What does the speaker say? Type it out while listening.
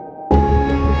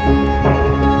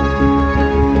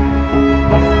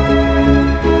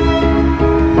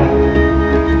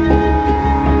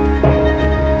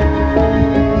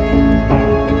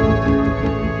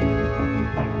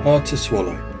hard to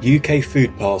swallow. UK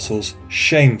food parcels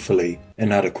shamefully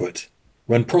inadequate.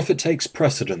 When profit takes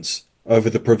precedence over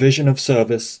the provision of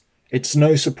service, it's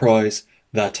no surprise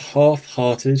that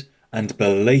half-hearted and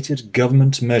belated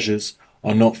government measures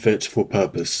are not fit for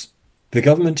purpose. The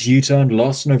government U-turned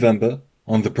last November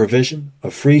on the provision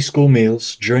of free school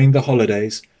meals during the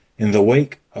holidays in the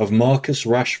wake of Marcus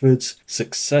Rashford's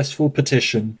successful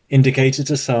petition indicated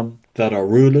to some that our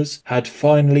rulers had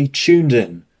finally tuned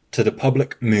in to the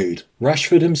public mood.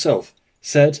 Rashford himself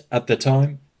said at the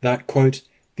time that, quote,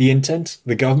 "The intent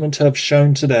the government have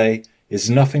shown today is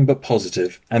nothing but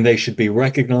positive, and they should be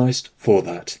recognised for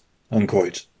that,"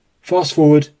 unquote. Fast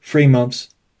forward 3 months,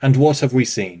 and what have we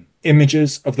seen?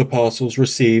 Images of the parcels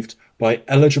received by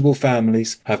eligible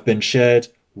families have been shared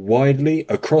widely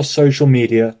across social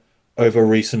media over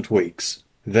recent weeks.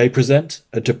 They present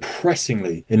a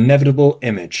depressingly inevitable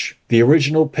image. The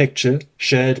original picture,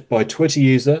 shared by Twitter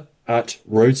user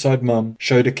 @RoadsideMum,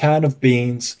 showed a can of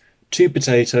beans, 2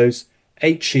 potatoes,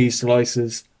 8 cheese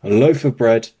slices, a loaf of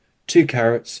bread, 2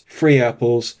 carrots, 3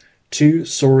 apples, 2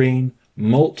 saurine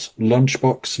malt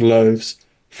lunchbox loaves,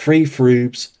 3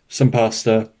 frubes, some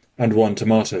pasta, and 1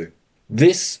 tomato.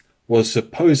 This was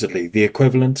supposedly the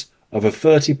equivalent of a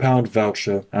 £30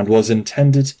 voucher and was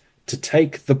intended to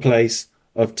take the place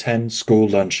of 10 school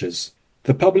lunches.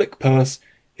 The public purse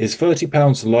is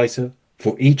 £30 lighter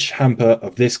for each hamper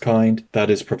of this kind that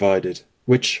is provided,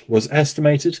 which was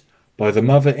estimated by the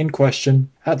mother in question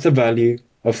at the value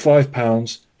of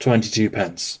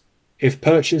 £5.22, if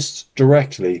purchased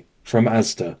directly from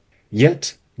Asda.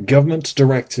 Yet, government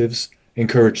directives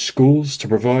encourage schools to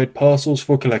provide parcels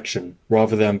for collection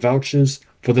rather than vouchers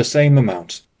for the same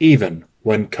amount, even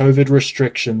when COVID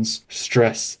restrictions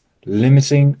stress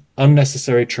limiting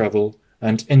unnecessary travel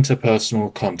and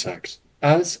interpersonal contact.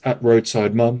 As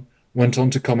 @RoadsideMum went on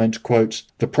to comment, quote,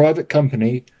 "The private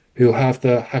company who have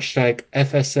the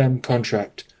 #FSM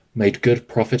contract made good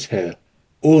profit here."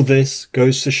 All this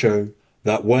goes to show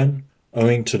that when,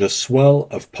 owing to the swell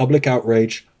of public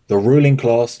outrage, the ruling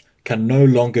class can no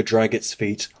longer drag its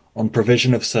feet on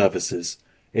provision of services,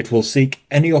 it will seek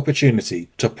any opportunity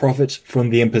to profit from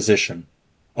the imposition.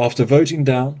 After voting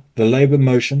down the Labour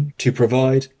motion to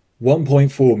provide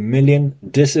 1.4 million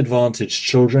disadvantaged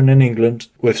children in England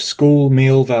with school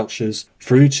meal vouchers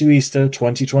through to Easter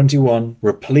 2021,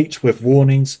 replete with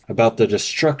warnings about the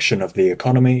destruction of the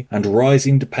economy and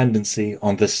rising dependency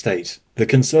on the state, the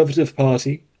Conservative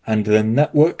Party and the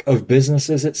network of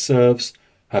businesses it serves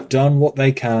have done what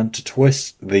they can to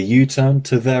twist the U-turn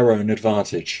to their own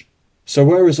advantage. So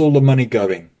where is all the money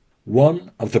going? One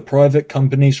of the private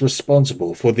companies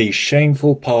responsible for these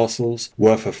shameful parcels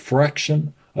worth a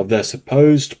fraction of their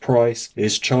supposed price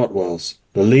is Chartwells,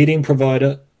 the leading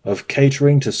provider of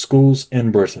catering to schools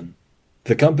in Britain.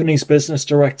 The company's business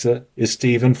director is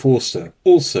Stephen Forster,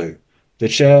 also the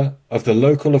chair of the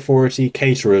Local Authority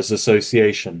Caterers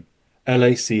Association,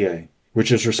 LACA,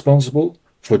 which is responsible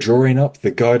for drawing up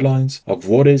the guidelines of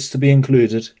what is to be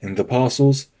included in the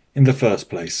parcels in the first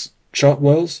place.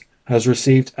 Chartwells has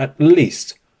received at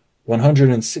least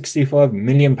 £165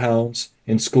 million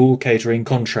in school catering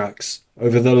contracts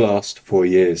over the last 4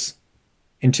 years.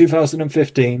 In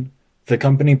 2015, the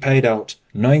company paid out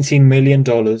 $19 million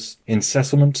in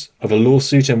settlement of a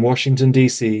lawsuit in Washington,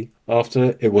 D.C.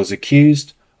 after it was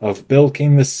accused of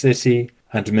bilking the city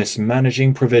and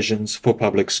mismanaging provisions for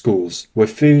public schools, with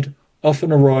food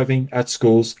often arriving at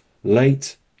schools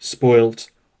late, spoilt,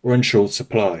 or in short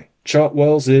supply.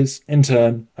 Chartwells is, in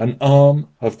turn, an arm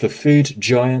of the food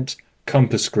giant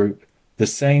Compass Group, the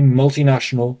same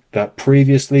multinational that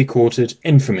previously courted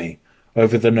infamy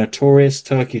over the notorious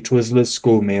Turkey Twizzlers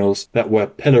school meals that were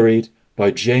pilloried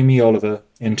by Jamie Oliver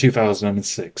in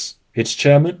 2006. Its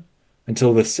chairman,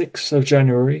 until the 6th of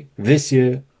January this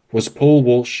year, was Paul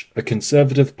Walsh, a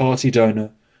Conservative Party donor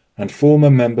and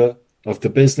former member of the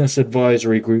Business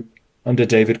Advisory Group under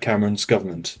David Cameron's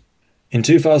government. In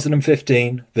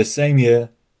 2015, the same year,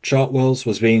 Chartwells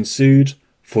was being sued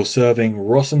for serving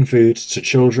rotten food to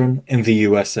children in the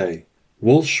USA.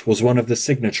 Walsh was one of the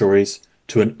signatories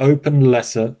to an open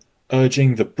letter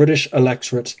urging the British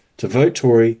electorate to vote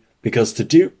Tory because to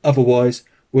do otherwise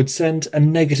would send a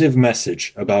negative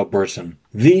message about Britain.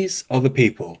 These are the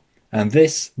people, and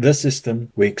this the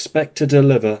system we expect to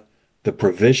deliver the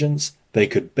provisions they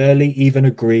could barely even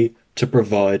agree to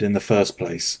provide in the first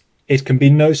place. It can be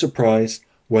no surprise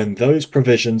when those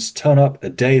provisions turn up a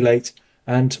day late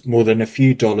and more than a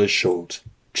few dollars short.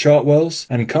 Chartwells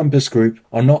and Compass Group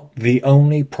are not the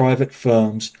only private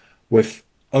firms with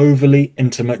overly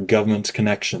intimate government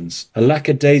connections, a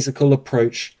lackadaisical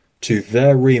approach to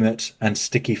their remit and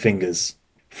sticky fingers.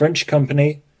 French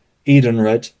company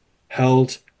Edenred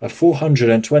held a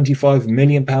 £425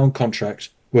 million contract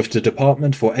with the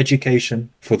Department for Education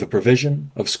for the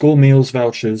provision of school meals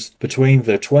vouchers between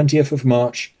the 20th of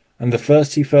March and the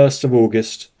 31st of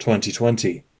August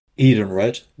 2020.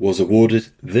 Edenred was awarded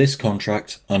this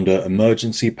contract under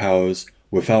emergency powers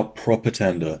without proper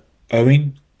tender,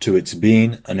 owing to its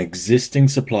being an existing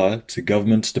supplier to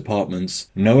government departments.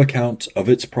 No account of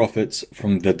its profits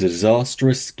from the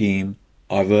disastrous scheme,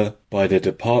 either by the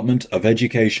Department of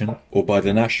Education or by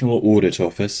the National Audit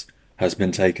Office, has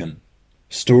been taken.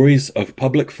 Stories of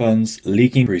public funds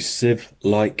leaking through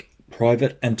sieve-like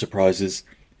private enterprises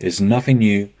is nothing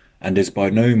new and is by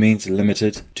no means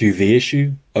limited to the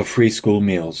issue of free school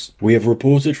meals. We have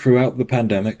reported throughout the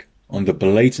pandemic on the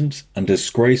blatant and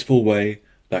disgraceful way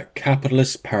that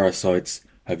capitalist parasites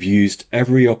have used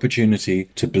every opportunity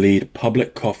to bleed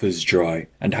public coffers dry,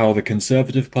 and how the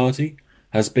Conservative Party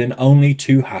has been only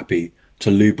too happy to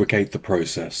lubricate the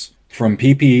process. From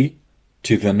PPE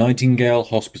to the Nightingale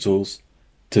hospitals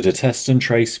to the test and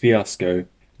trace fiasco,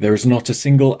 there is not a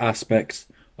single aspect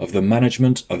of the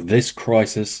management of this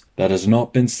crisis that has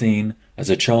not been seen as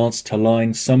a chance to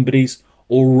line somebody's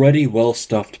already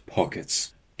well-stuffed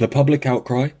pockets. The public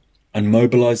outcry and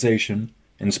mobilization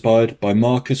inspired by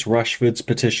Marcus Rashford's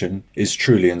petition is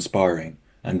truly inspiring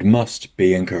and must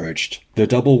be encouraged. The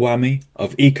double whammy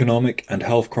of economic and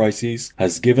health crises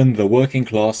has given the working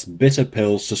class bitter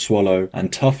pills to swallow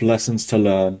and tough lessons to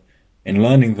learn. In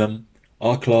learning them,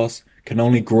 our class can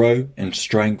only grow in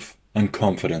strength and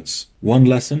confidence. One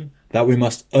lesson that we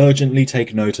must urgently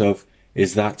take note of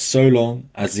is that so long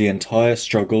as the entire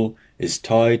struggle is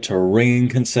tied to ringing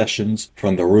concessions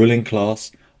from the ruling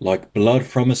class like blood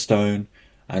from a stone,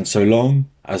 and so long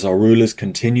as our rulers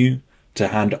continue to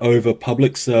hand over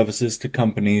public services to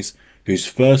companies whose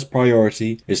first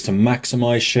priority is to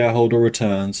maximize shareholder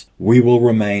returns, we will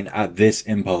remain at this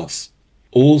impasse.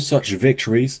 All such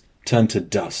victories turn to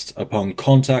dust upon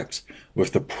contact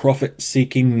with the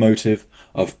profit-seeking motive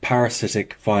of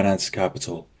parasitic finance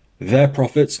capital. Their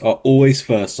profits are always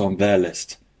first on their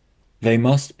list. They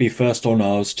must be first on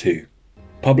ours too.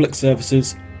 Public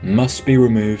services must be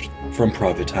removed from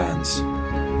private hands.